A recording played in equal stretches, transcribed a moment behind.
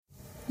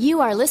You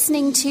are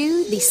listening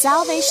to the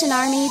Salvation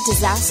Army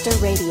Disaster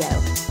Radio,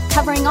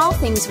 covering all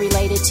things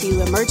related to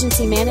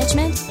emergency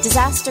management,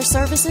 disaster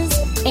services,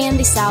 and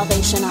the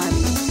Salvation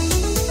Army.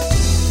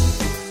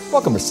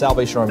 Welcome to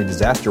Salvation Army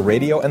Disaster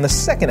Radio and the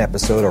second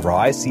episode of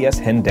our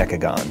ICS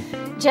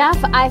Hendecagon.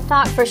 Jeff, I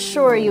thought for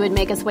sure you would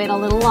make us wait a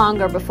little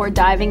longer before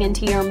diving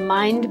into your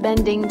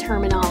mind-bending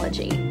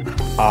terminology.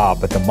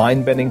 But the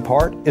mind-bending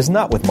part is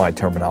not with my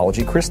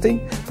terminology, Christy,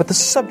 but the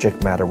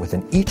subject matter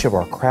within each of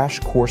our Crash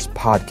Course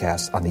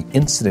podcasts on the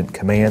incident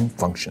command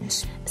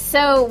functions.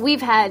 So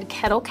we've had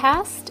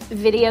Kettlecast,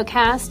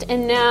 Videocast,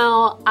 and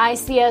now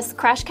ICS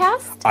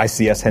Crashcast?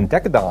 ICS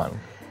Hendecagon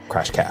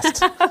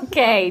Crashcast.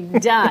 Okay,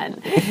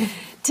 done.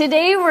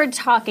 Today we're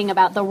talking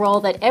about the role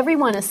that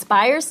everyone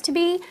aspires to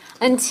be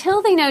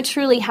until they know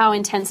truly how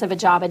intense of a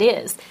job it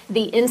is,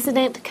 the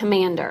incident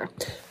commander.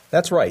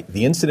 That's right.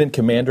 The incident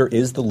commander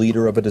is the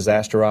leader of a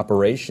disaster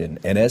operation,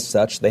 and as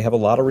such, they have a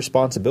lot of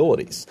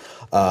responsibilities.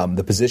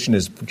 The position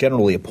is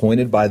generally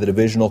appointed by the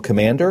divisional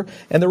commander,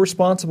 and they're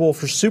responsible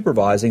for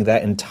supervising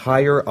that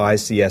entire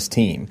ICS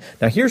team.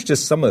 Now, here's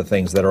just some of the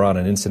things that are on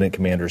an incident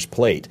commander's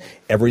plate.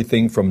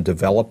 Everything from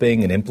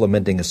developing and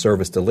implementing a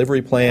service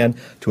delivery plan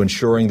to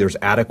ensuring there's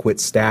adequate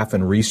staff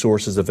and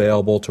resources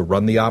available to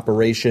run the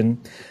operation.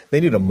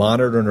 They need to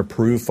monitor and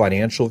approve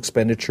financial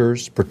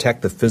expenditures,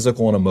 protect the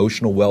physical and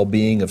emotional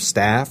well-being of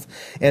staff,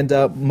 and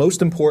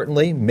most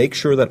importantly, make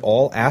sure that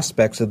all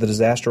aspects of the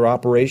disaster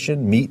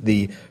operation meet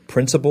the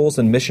principles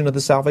and mission of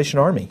the Salvation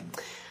Army.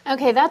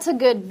 Okay, that's a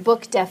good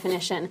book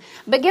definition,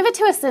 but give it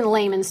to us in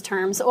layman's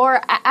terms,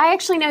 or I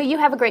actually know you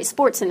have a great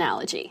sports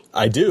analogy.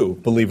 I do,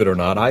 believe it or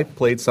not. I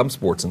played some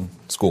sports in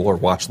school or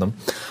watched them.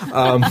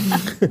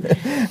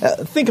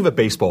 Think of a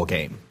baseball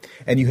game,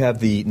 and you have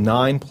the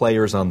 9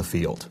 players on the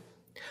field.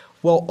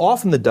 Well,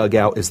 off in the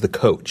dugout is the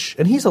coach,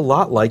 and he's a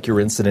lot like your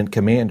incident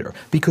commander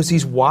because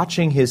he's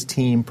watching his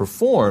team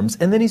performs,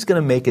 and then he's going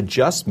to make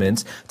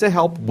adjustments to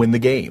help win the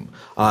game.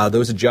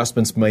 Those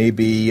adjustments may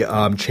be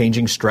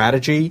changing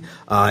strategy.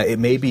 It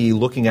may be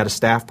looking at a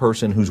staff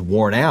person who's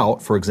worn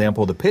out. For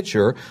example, the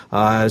pitcher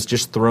has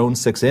just thrown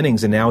 6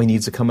 innings, and now he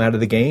needs to come out of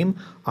the game.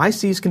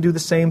 ICs can do the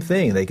same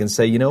thing. They can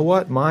say, you know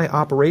what, my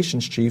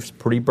operations chief's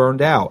pretty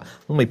burned out.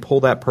 Let me pull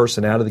that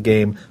person out of the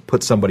game,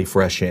 put somebody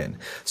fresh in.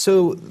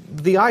 So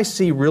the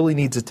IC really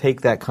needs to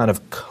take that kind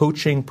of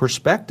coaching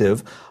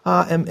perspective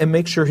and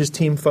make sure his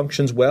team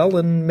functions well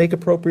and make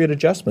appropriate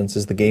adjustments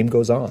as the game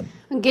goes on.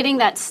 Getting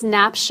that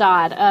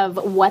snapshot of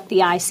what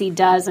the IC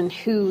does and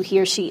who he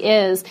or she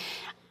is,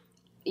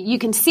 you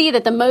can see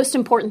that the most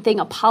important thing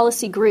a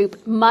policy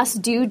group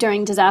must do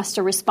during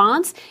disaster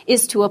response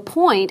is to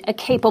appoint a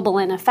capable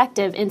and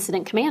effective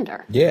incident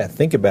commander. Yeah,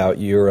 think about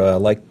you're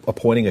like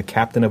appointing a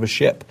captain of a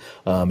ship.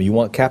 You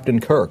want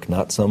Captain Kirk,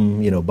 not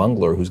some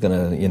bungler who's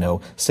going to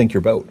sink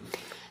your boat.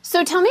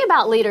 So tell me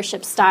about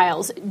leadership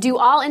styles. Do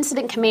all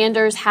incident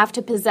commanders have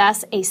to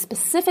possess a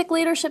specific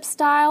leadership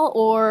style,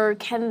 or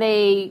can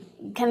they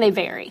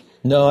vary?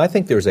 No, I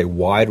think there's a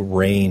wide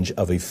range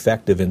of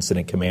effective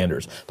incident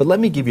commanders. But let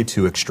me give you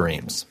 2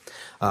 extremes.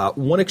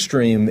 One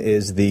extreme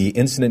is the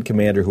incident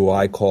commander who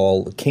I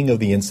call king of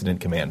the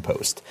incident command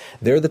post.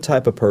 They're the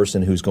type of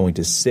person who's going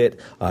to sit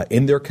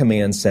in their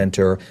command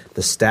center.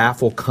 The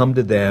staff will come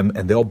to them,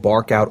 and they'll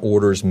bark out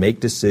orders, make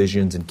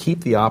decisions, and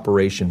keep the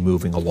operation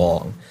moving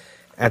along.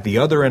 At the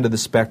other end of the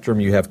spectrum,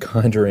 you have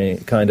kind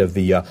of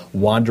the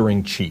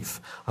wandering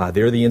chief.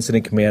 They're the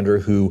incident commander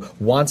who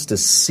wants to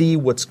see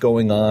what's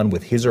going on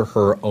with his or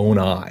her own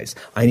eyes.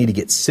 I need to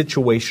get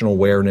situational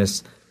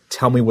awareness.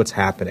 Tell me what's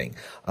happening.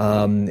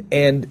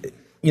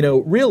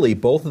 Really,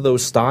 both of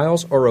those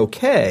styles are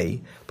okay,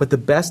 but the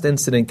best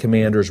incident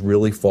commanders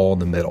really fall in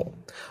the middle.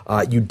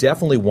 You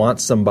definitely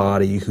want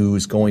somebody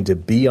who's going to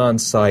be on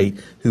site,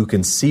 who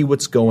can see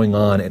what's going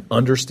on and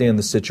understand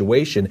the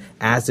situation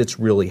as it's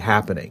really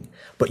happening.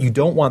 But you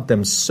don't want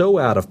them so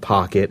out of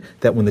pocket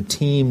that when the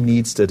team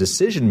needs a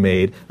decision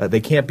made, they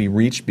can't be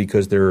reached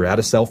because they're out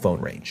of cell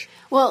phone range.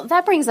 Well,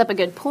 that brings up a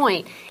good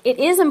point. It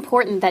is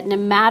important that no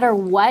matter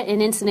what an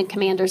incident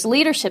commander's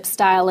leadership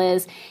style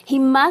is, he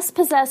must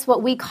possess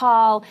what we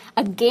call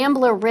a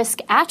gambler risk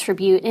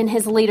attribute in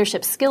his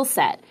leadership skill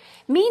set,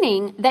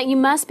 meaning that you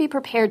must be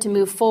prepared to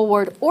move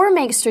forward or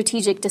make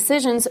strategic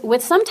decisions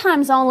with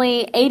sometimes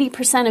only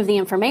 80% of the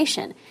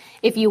information.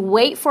 If you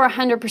wait for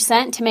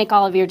 100% to make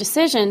all of your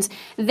decisions,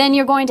 then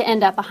you're going to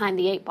end up behind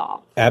the 8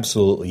 ball.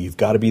 Absolutely. You've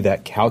got to be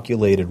that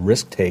calculated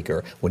risk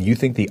taker. When you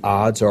think the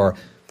odds are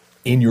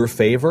in your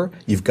favor,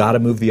 you've got to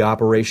move the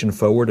operation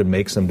forward and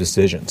make some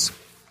decisions.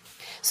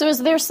 So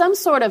is there some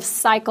sort of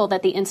cycle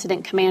that the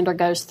incident commander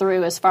goes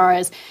through as far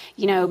as,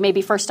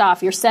 maybe first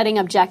off, you're setting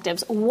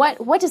objectives.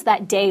 What does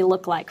that day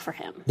look like for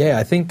him? Yeah,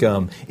 I think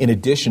in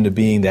addition to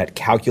being that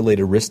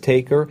calculated risk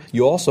taker,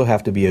 you also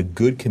have to be a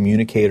good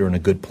communicator and a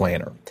good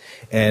planner.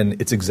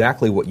 And it's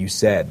exactly what you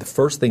said. The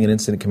first thing an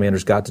incident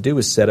commander's got to do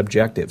is set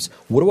objectives.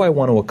 What do I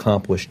want to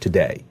accomplish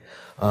today?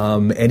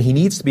 And he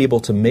needs to be able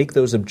to make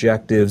those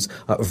objectives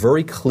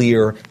very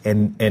clear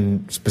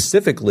and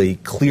specifically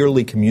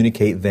clearly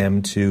communicate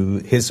them to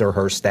his or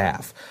her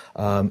staff.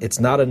 It's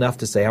not enough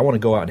to say, I want to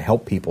go out and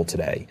help people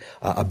today.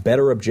 A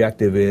better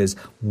objective is,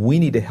 we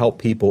need to help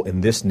people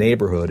in this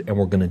neighborhood, and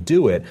we're going to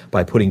do it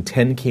by putting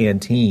 10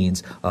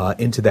 canteens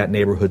into that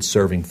neighborhood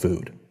serving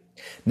food.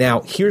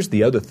 Now, here's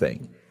the other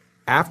thing.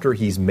 After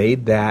he's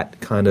made that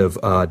kind of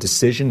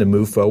decision to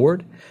move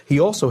forward, he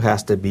also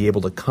has to be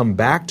able to come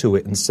back to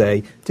it and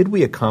say, did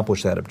we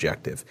accomplish that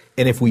objective?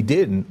 And if we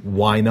didn't,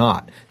 why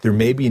not? There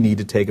may be a need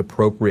to take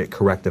appropriate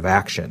corrective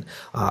action.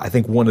 I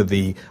think one of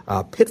the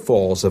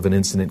pitfalls of an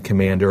incident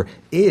commander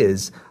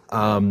is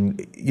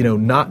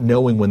not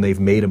knowing when they've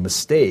made a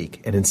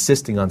mistake and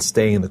insisting on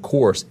staying the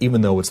course,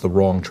 even though it's the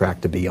wrong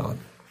track to be on.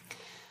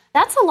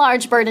 That's a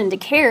large burden to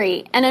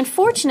carry, and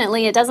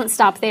unfortunately, it doesn't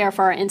stop there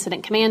for our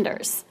incident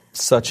commanders.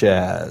 Such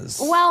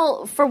as?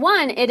 Well, for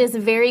one, it is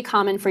very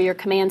common for your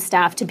command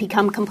staff to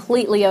become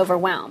completely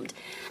overwhelmed.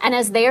 And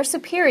as their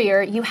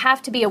superior, you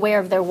have to be aware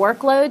of their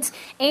workloads,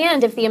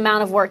 and if the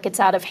amount of work gets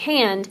out of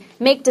hand,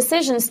 make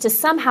decisions to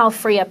somehow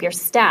free up your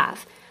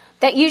staff.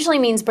 That usually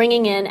means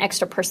bringing in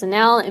extra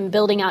personnel and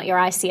building out your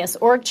ICS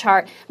org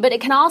chart, but it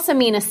can also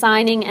mean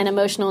assigning an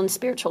emotional and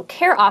spiritual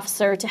care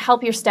officer to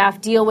help your staff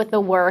deal with the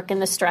work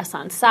and the stress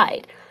on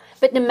site.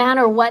 But no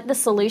matter what the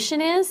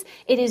solution is,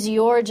 it is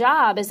your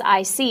job as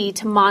IC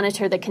to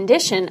monitor the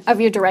condition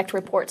of your direct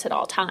reports at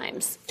all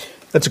times.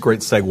 That's a great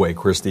segue,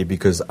 Christy,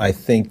 because I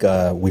think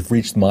we've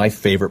reached my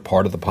favorite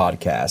part of the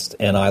podcast,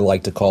 and I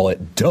like to call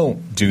it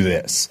Don't Do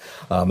This.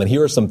 And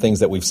here are some things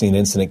that we've seen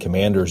incident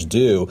commanders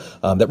do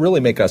that really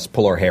make us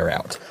pull our hair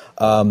out.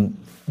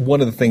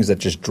 One of the things that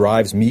just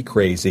drives me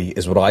crazy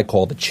is what I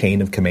call the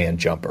chain of command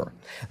jumper.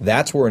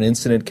 That's where an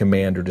incident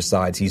commander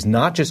decides he's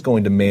not just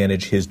going to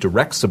manage his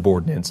direct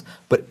subordinates,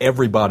 but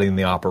everybody in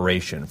the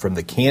operation, from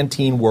the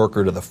canteen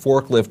worker to the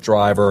forklift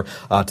driver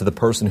to the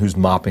person who's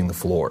mopping the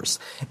floors.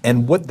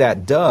 And what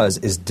that does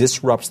is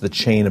disrupts the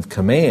chain of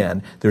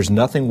command. There's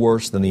nothing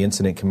worse than the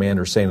incident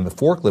commander saying to the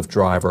forklift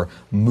driver,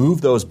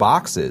 move those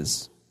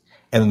boxes.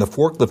 And then the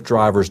forklift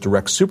driver's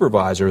direct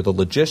supervisor, the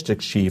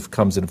logistics chief,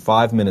 comes in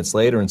 5 minutes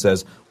later and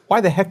says, why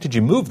the heck did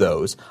you move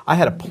those? I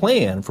had a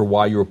plan for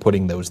why you were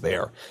putting those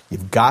there.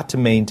 You've got to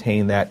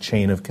maintain that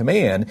chain of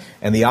command.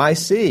 And the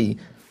IC,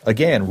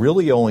 again,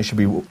 really only should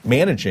be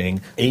managing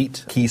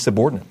 8 key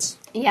subordinates.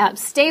 Yeah,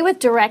 stay with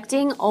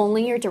directing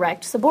only your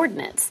direct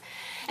subordinates.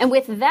 And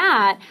with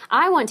that,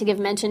 I want to give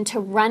mention to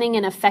running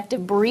an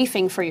effective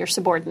briefing for your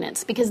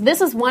subordinates, because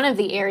this is one of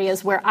the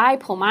areas where I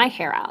pull my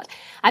hair out.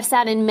 I've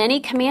sat in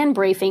many command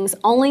briefings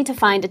only to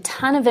find a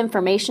ton of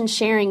information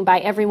sharing by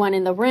everyone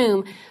in the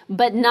room,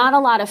 but not a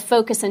lot of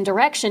focus and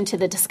direction to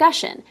the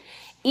discussion.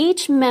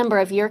 Each member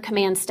of your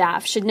command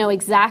staff should know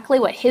exactly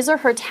what his or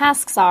her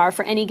tasks are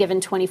for any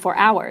given 24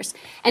 hours.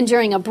 And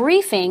during a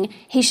briefing,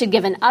 he should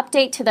give an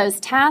update to those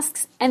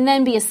tasks and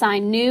then be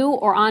assigned new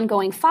or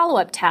ongoing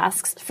follow-up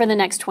tasks for the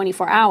next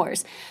 24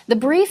 hours. The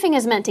briefing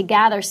is meant to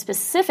gather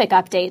specific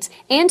updates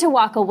and to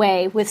walk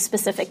away with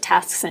specific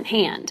tasks in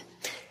hand.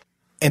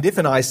 And if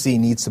an IC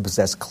needs to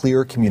possess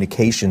clear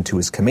communication to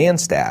his command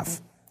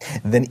staff,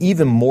 then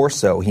even more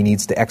so, he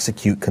needs to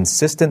execute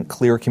consistent,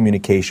 clear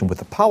communication with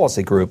the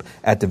policy group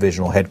at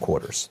divisional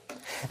headquarters.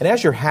 And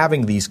as you're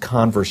having these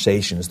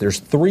conversations, there's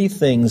 3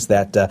 things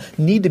that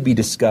need to be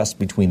discussed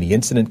between the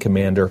incident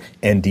commander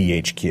and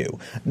DHQ.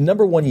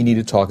 Number 1, you need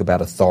to talk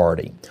about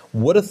authority.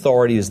 What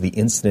authority does the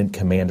incident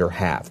commander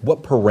have?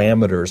 What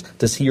parameters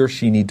does he or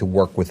she need to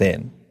work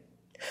within?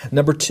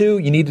 Number 2,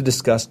 you need to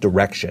discuss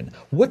direction.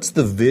 What's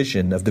the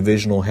vision of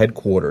divisional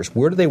headquarters?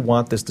 Where do they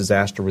want this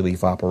disaster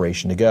relief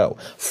operation to go?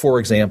 For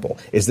example,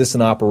 is this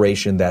an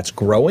operation that's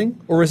growing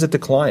or is it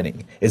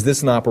declining? Is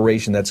this an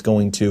operation that's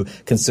going to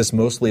consist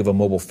mostly of a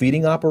mobile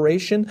feeding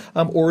operation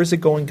or is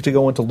it going to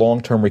go into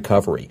long-term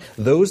recovery?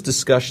 Those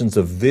discussions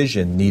of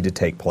vision need to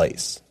take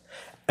place.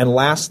 And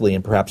lastly,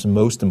 and perhaps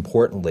most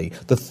importantly,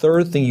 the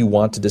third thing you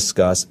want to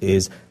discuss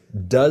is,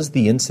 does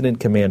the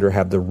incident commander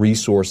have the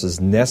resources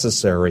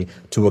necessary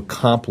to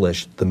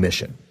accomplish the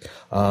mission?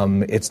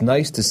 It's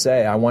nice to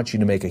say, I want you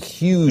to make a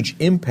huge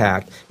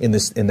impact in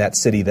that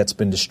city that's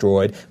been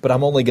destroyed, but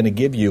I'm only going to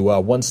give you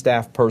 1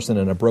 staff person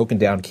and a broken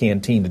down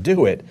canteen to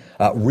do it.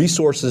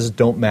 Resources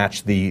don't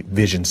match the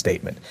vision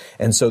statement.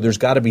 And so there's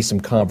got to be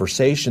some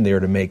conversation there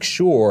to make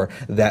sure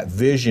that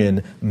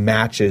vision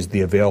matches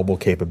the available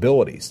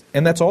capabilities.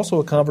 And that's also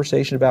a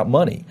conversation about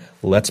money.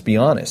 Let's be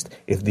honest.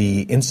 If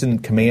the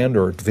incident command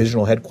or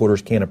divisional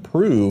headquarters can't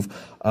approve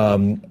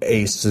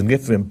a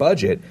significant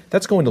budget,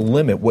 that's going to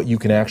limit what you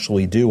can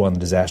actually do on the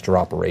disaster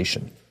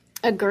operation.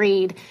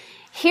 Agreed.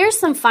 Here's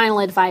some final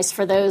advice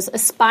for those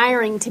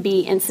aspiring to be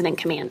incident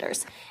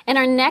commanders. In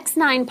our next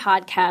 9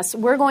 podcasts,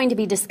 we're going to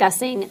be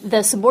discussing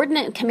the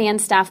subordinate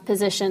command staff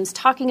positions,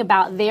 talking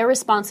about their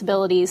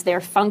responsibilities, their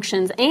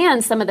functions,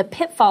 and some of the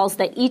pitfalls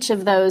that each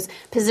of those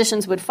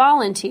positions would fall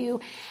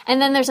into.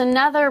 And then there's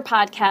another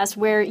podcast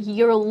where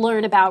you'll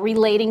learn about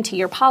relating to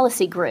your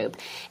policy group.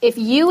 If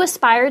you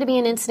aspire to be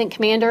an incident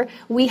commander,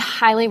 we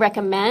highly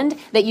recommend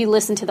that you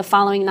listen to the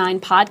following 9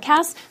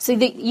 podcasts so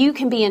that you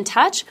can be in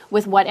touch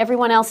with what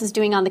everyone else is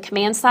doing on the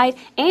command side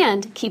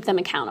and keep them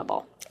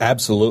accountable.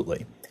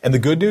 Absolutely. And the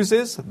good news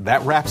is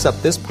that wraps up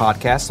this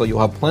podcast, so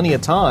you'll have plenty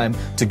of time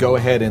to go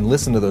ahead and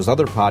listen to those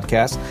other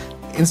podcasts.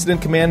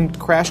 Incident Command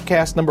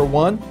Crashcast number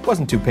 1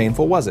 wasn't too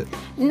painful, was it?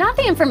 Not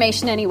the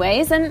information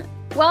anyways, and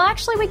well,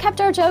 actually we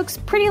kept our jokes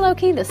pretty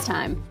low-key this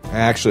time.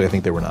 Actually, I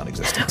think they were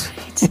non-existent.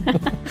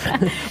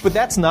 But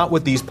that's not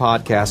what these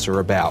podcasts are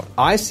about.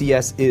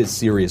 ICS is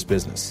serious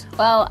business.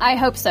 Well, I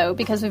hope so,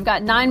 because we've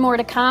got 9 more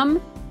to come,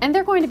 and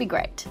they're going to be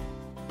great.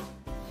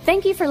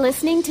 Thank you for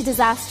listening to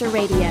Disaster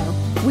Radio.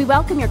 We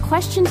welcome your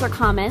questions or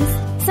comments.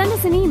 Send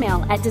us an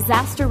email at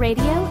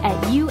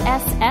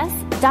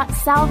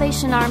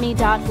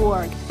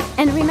disasterradio@uss.salvationarmy.org.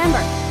 And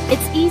remember,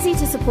 it's easy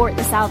to support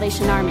the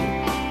Salvation Army.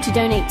 To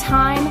donate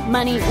time,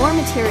 money, or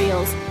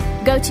materials,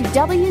 go to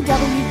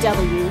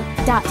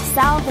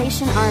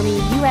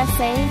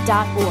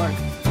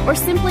www.salvationarmyusa.org or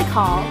simply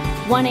call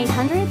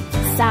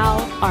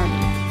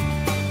 1-800-SAL-ARMY.